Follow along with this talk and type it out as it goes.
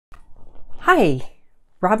Hi,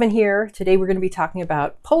 Robin here. Today we're going to be talking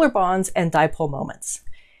about polar bonds and dipole moments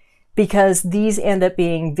because these end up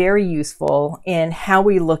being very useful in how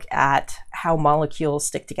we look at how molecules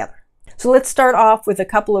stick together. So let's start off with a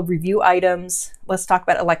couple of review items. Let's talk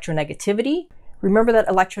about electronegativity. Remember that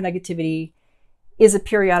electronegativity is a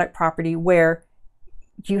periodic property where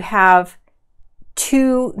you have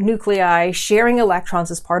two nuclei sharing electrons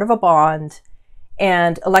as part of a bond,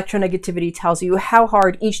 and electronegativity tells you how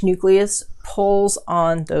hard each nucleus pulls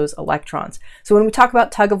on those electrons. So when we talk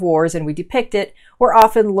about tug of wars and we depict it, we're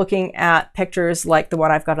often looking at pictures like the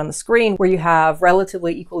one I've got on the screen where you have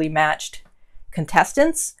relatively equally matched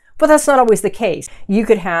contestants, but that's not always the case. You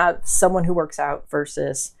could have someone who works out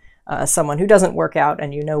versus someone who doesn't work out,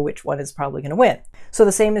 and you know which one is probably going to win. So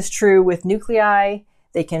the same is true with nuclei.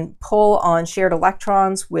 They can pull on shared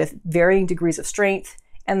electrons with varying degrees of strength,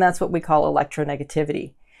 and that's what we call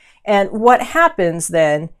electronegativity. And what happens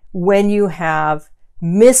then when you have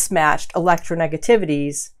mismatched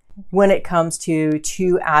electronegativities when it comes to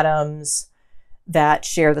two atoms that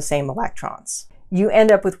share the same electrons? You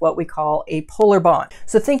end up with what we call a polar bond.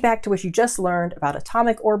 So think back to what you just learned about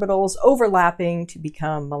atomic orbitals overlapping to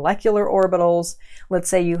become molecular orbitals. Let's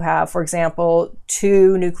say you have, for example,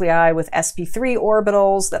 two nuclei with sp3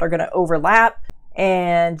 orbitals that are going to overlap,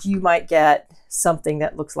 and you might get something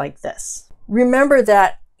that looks like this. Remember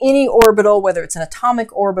that any orbital, whether it's an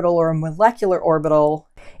atomic orbital or a molecular orbital,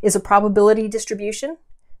 is a probability distribution.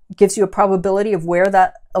 It gives you a probability of where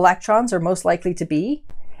that electrons are most likely to be.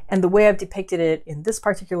 And the way I've depicted it in this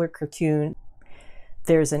particular cartoon,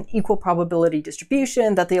 there's an equal probability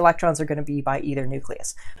distribution that the electrons are going to be by either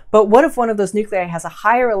nucleus. But what if one of those nuclei has a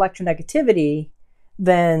higher electronegativity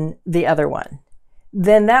than the other one?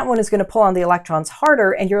 Then that one is going to pull on the electrons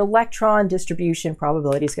harder, and your electron distribution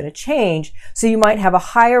probability is going to change. So you might have a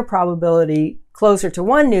higher probability closer to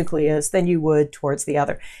one nucleus than you would towards the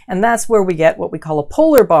other. And that's where we get what we call a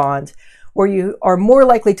polar bond, where you are more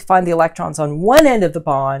likely to find the electrons on one end of the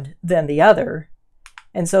bond than the other.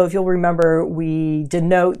 And so if you'll remember, we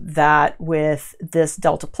denote that with this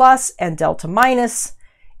delta plus and delta minus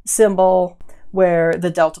symbol, where the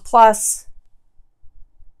delta plus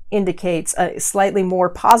indicates a slightly more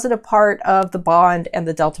positive part of the bond and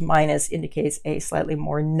the delta minus indicates a slightly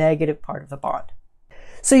more negative part of the bond.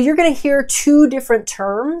 So you're going to hear two different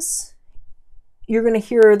terms. You're going to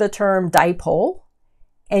hear the term dipole,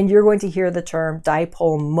 and you're going to hear the term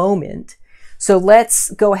dipole moment. So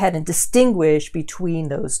let's go ahead and distinguish between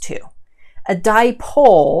those two. A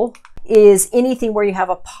dipole is anything where you have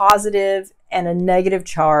a positive and a negative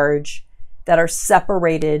charge that are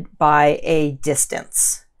separated by a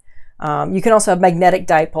distance. You can also have magnetic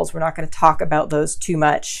dipoles. We're not going to talk about those too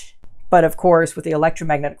much. But of course, with the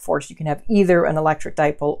electromagnetic force, you can have either an electric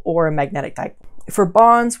dipole or a magnetic dipole. For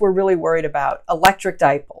bonds, we're really worried about electric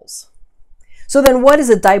dipoles. So then what is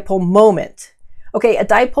a dipole moment? Okay, a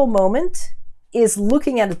dipole moment is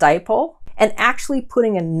looking at a dipole and actually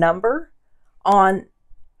putting a number on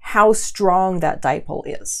how strong that dipole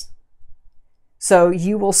is. So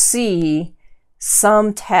you will see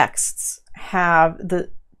some texts have the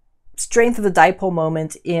strength of the dipole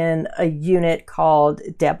moment in a unit called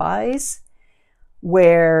debye,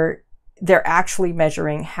 where they're actually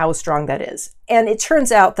measuring how strong that is. And it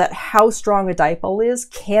turns out that how strong a dipole is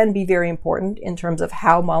can be very important in terms of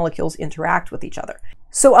how molecules interact with each other.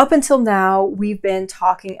 So up until now, we've been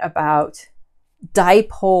talking about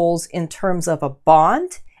dipoles in terms of a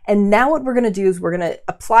bond. And now what we're going to do is we're going to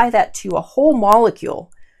apply that to a whole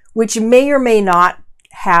molecule, which may or may not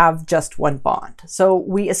have just one bond. So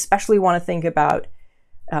we especially want to think about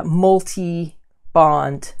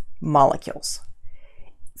multi-bond molecules.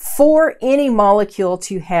 For any molecule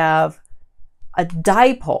to have a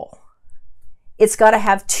dipole, it's got to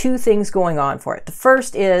have two things going on for it. The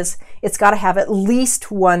first is it's got to have at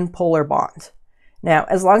least one polar bond. Now,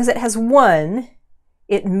 as long as it has one,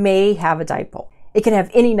 it may have a dipole. It can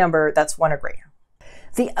have any number that's one or greater.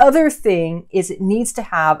 The other thing is it needs to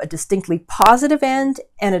have a distinctly positive end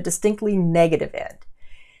and a distinctly negative end.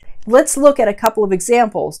 Let's look at a couple of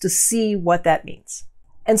examples to see what that means.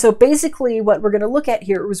 And so basically what we're going to look at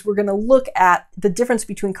here is we're going to look at the difference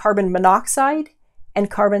between carbon monoxide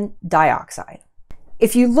and carbon dioxide.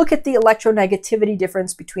 If you look at the electronegativity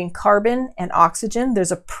difference between carbon and oxygen,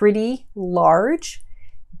 there's a pretty large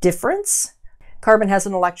difference. Carbon has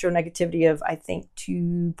an electronegativity of, I think,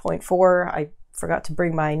 2.4. I forgot to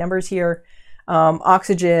bring my numbers here.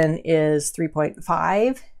 Oxygen is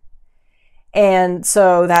 3.5. And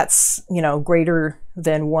so that's, greater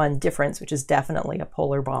than one difference, which is definitely a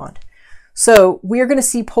polar bond. So we're going to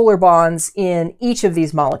see polar bonds in each of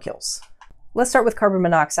these molecules. let's start with carbon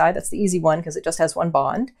monoxide. That's the easy one because it just has one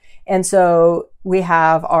bond. And so we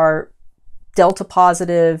have our delta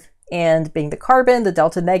positive end being the carbon, the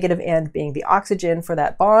delta negative end being the oxygen for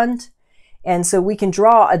that bond. And so we can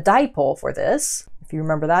draw a dipole for this. If you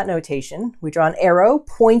remember that notation, we draw an arrow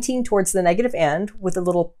pointing towards the negative end with a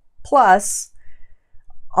little plus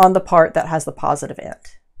on the part that has the positive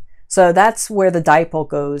end. So that's where the dipole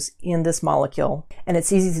goes in this molecule. And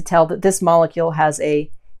it's easy to tell that this molecule has a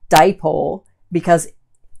dipole because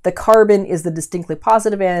the carbon is the distinctly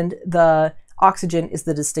positive end, the oxygen is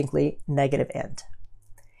the distinctly negative end.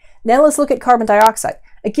 Now let's look at carbon dioxide.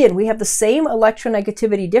 Again, we have the same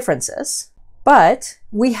electronegativity differences, but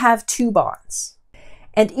we have two bonds.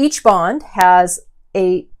 And each bond has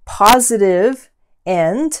a positive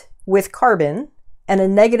end with carbon and a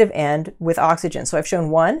negative end with oxygen. So I've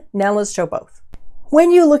shown one, now let's show both.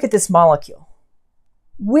 When you look at this molecule,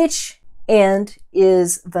 which end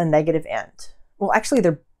is the negative end? Well, actually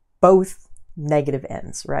they're both negative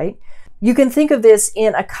ends, right? You can think of this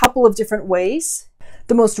in a couple of different ways.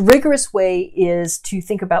 The most rigorous way is to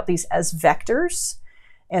think about these as vectors.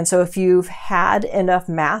 And so if you've had enough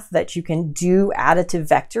math that you can do additive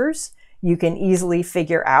vectors, you can easily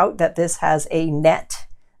figure out that this has a net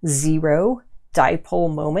zero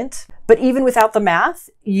dipole moment. But even without the math,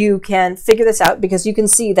 you can figure this out because you can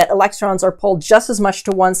see that electrons are pulled just as much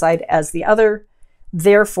to one side as the other.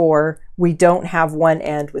 Therefore, we don't have one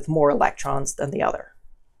end with more electrons than the other.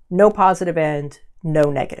 No positive end, no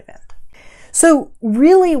negative end. So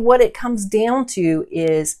really what it comes down to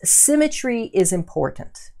is symmetry is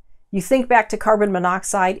important. You think back to carbon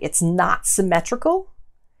monoxide, it's not symmetrical.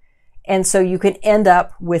 And so you can end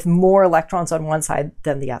up with more electrons on one side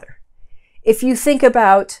than the other. If you think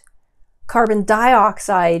about carbon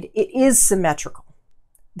dioxide, it is symmetrical.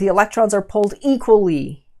 The electrons are pulled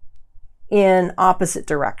equally in opposite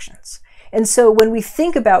directions. And so when we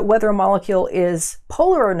think about whether a molecule is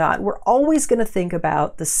polar or not, we're always going to think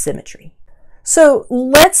about the symmetry. So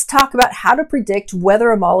let's talk about how to predict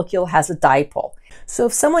whether a molecule has a dipole. So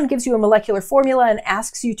if someone gives you a molecular formula and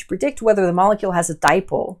asks you to predict whether the molecule has a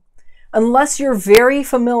dipole, unless you're very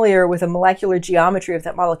familiar with the molecular geometry of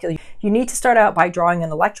that molecule, you need to start out by drawing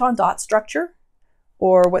an electron dot structure,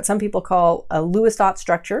 or what some people call a Lewis dot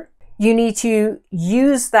structure. You need to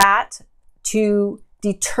use that to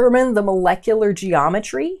determine the molecular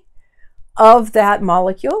geometry of that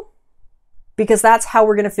molecule, because that's how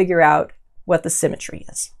we're going to figure out what the symmetry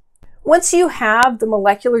is. Once you have the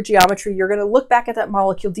molecular geometry, you're going to look back at that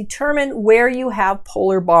molecule, determine where you have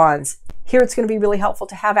polar bonds. Here it's going to be really helpful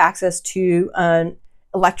to have access to an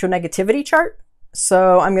electronegativity chart.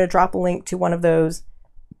 So I'm going to drop a link to one of those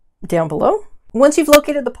down below. Once you've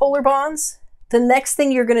located the polar bonds, the next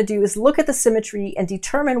thing you're going to do is look at the symmetry and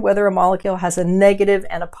determine whether a molecule has a negative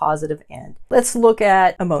and a positive end. Let's look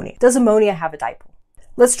at ammonia. Does ammonia have a dipole?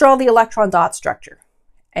 Let's draw the electron dot structure.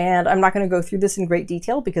 And I'm not going to go through this in great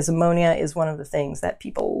detail because ammonia is one of the things that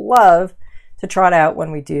people love to trot out when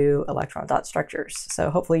we do electron dot structures. So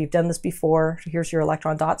hopefully you've done this before. Here's your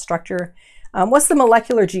electron dot structure. What's the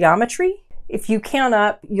molecular geometry? If you count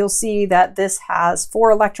up, you'll see that this has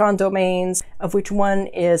 4 electron domains, of which one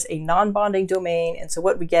is a non-bonding domain. And so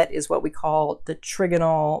what we get is what we call the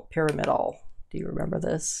trigonal pyramidal. Do you remember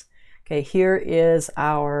this? Okay, here is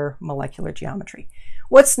our molecular geometry.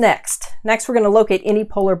 What's next? Next, we're going to locate any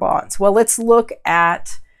polar bonds. Well, let's look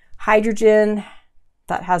at hydrogen.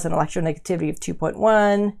 That has an electronegativity of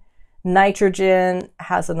 2.1. Nitrogen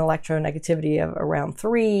has an electronegativity of around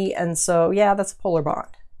 3. And so, yeah, that's a polar bond.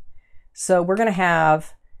 So we're going to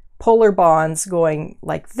have polar bonds going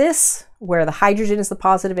like this, where the hydrogen is the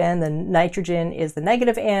positive end, the nitrogen is the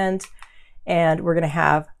negative end, and we're going to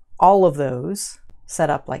have all of those set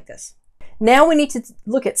up like this. Now we need to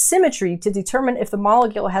look at symmetry to determine if the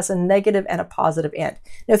molecule has a negative and a positive end.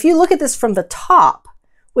 Now, if you look at this from the top,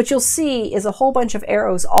 what you'll see is a whole bunch of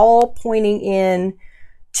arrows all pointing in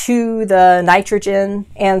to the nitrogen.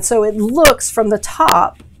 And so it looks from the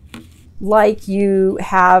top like you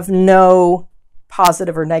have no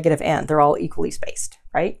positive or negative end. They're all equally spaced,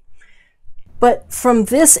 right? But from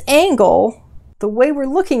this angle, the way we're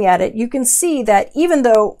looking at it, you can see that even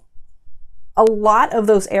though a lot of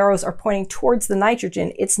those arrows are pointing towards the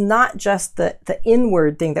nitrogen, it's not just the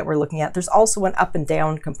inward thing that we're looking at. There's also an up and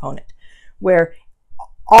down component where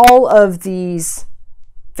all of these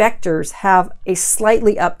vectors have a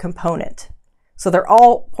slightly up component. So they're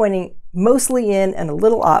all pointing mostly in and a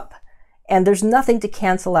little up, and there's nothing to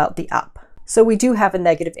cancel out the up. So we do have a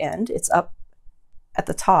negative end. It's up at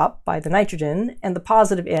the top by the nitrogen, and the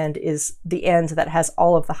positive end is the end that has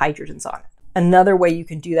all of the hydrogens on it. Another way you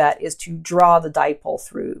can do that is to draw the dipole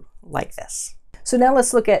through like this. So now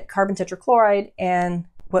let's look at carbon tetrachloride and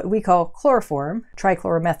what we call chloroform.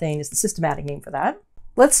 Trichloromethane is the systematic name for that.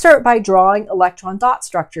 Let's start by drawing electron dot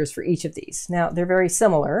structures for each of these. Now, they're very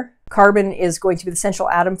similar. Carbon is going to be the central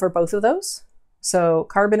atom for both of those. So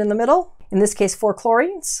carbon in the middle, in this case 4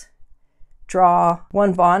 chlorines. Draw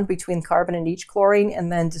one bond between carbon and each chlorine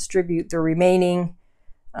and then distribute the remaining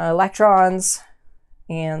electrons.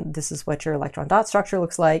 And this is what your electron dot structure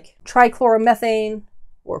looks like. Trichloromethane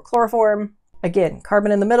or chloroform. Again,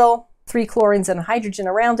 carbon in the middle, 3 chlorines and a hydrogen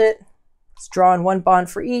around it. Let's draw in one bond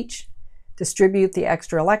for each. Distribute the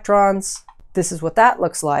extra electrons. This is what that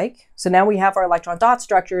looks like. So now we have our electron dot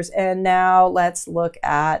structures, and now let's look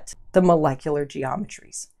at the molecular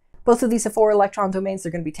geometries. Both of these have 4 electron domains.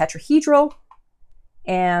 They're going to be tetrahedral,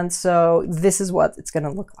 and so this is what it's going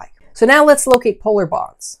to look like. So now let's locate polar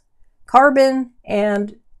bonds. Carbon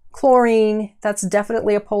and chlorine, that's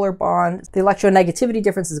definitely a polar bond. The electronegativity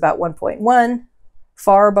difference is about 1.1,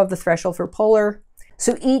 far above the threshold for polar.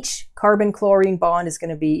 So each carbon-chlorine bond is going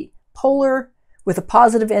to be polar, with a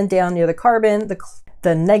positive end down near the carbon,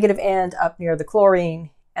 the negative end up near the chlorine.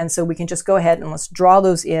 And so we can just go ahead and let's draw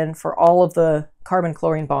those in for all of the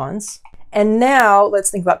carbon-chlorine bonds. And now let's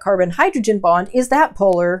think about carbon-hydrogen bond. Is that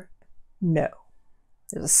polar? No.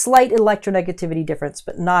 There's a slight electronegativity difference,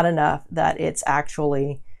 but not enough that it's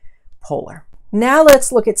actually polar. Now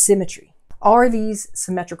let's look at symmetry. Are these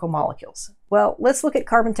symmetrical molecules? Well, let's look at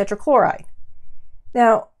carbon tetrachloride.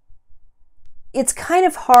 Now, it's kind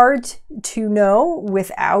of hard to know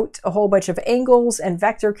without a whole bunch of angles and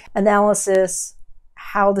vector analysis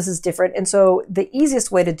how this is different. And so the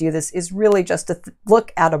easiest way to do this is really just to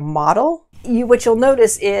look at a model. What you'll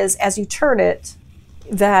notice is as you turn it,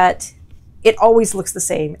 that it always looks the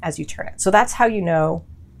same as you turn it. So that's how you know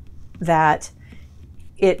that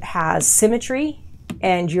it has symmetry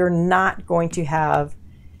and you're not going to have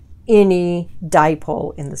any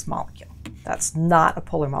dipole in this molecule. That's not a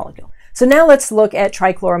polar molecule. So now let's look at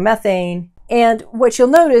trichloromethane. And what you'll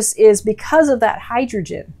notice is because of that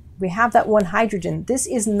hydrogen, we have that one hydrogen, this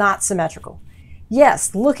is not symmetrical.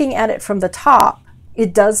 Yes, looking at it from the top,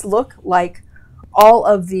 it does look like all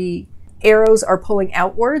of the arrows are pulling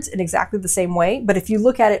outwards in exactly the same way. But if you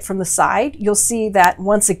look at it from the side, you'll see that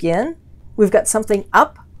once again, we've got something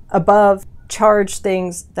up above charged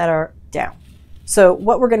things that are down. So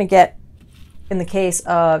what we're going to get in the case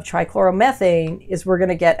of trichloromethane is we're going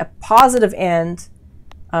to get a positive end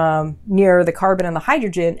near the carbon and the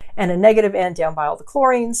hydrogen and a negative end down by all the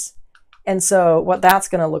chlorines. And so what that's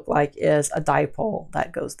going to look like is a dipole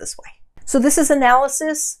that goes this way. So this is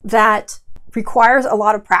analysis that requires a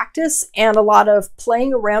lot of practice and a lot of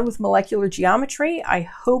playing around with molecular geometry. I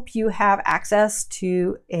hope you have access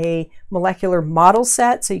to a molecular model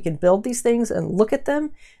set so you can build these things and look at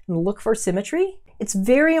them and look for symmetry. It's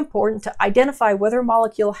very important to identify whether a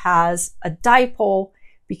molecule has a dipole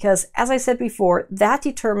because, as I said before, that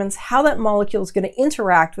determines how that molecule is going to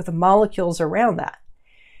interact with the molecules around that.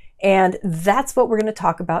 And that's what we're going to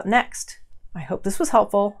talk about next. I hope this was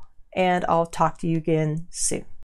helpful, and I'll talk to you again soon.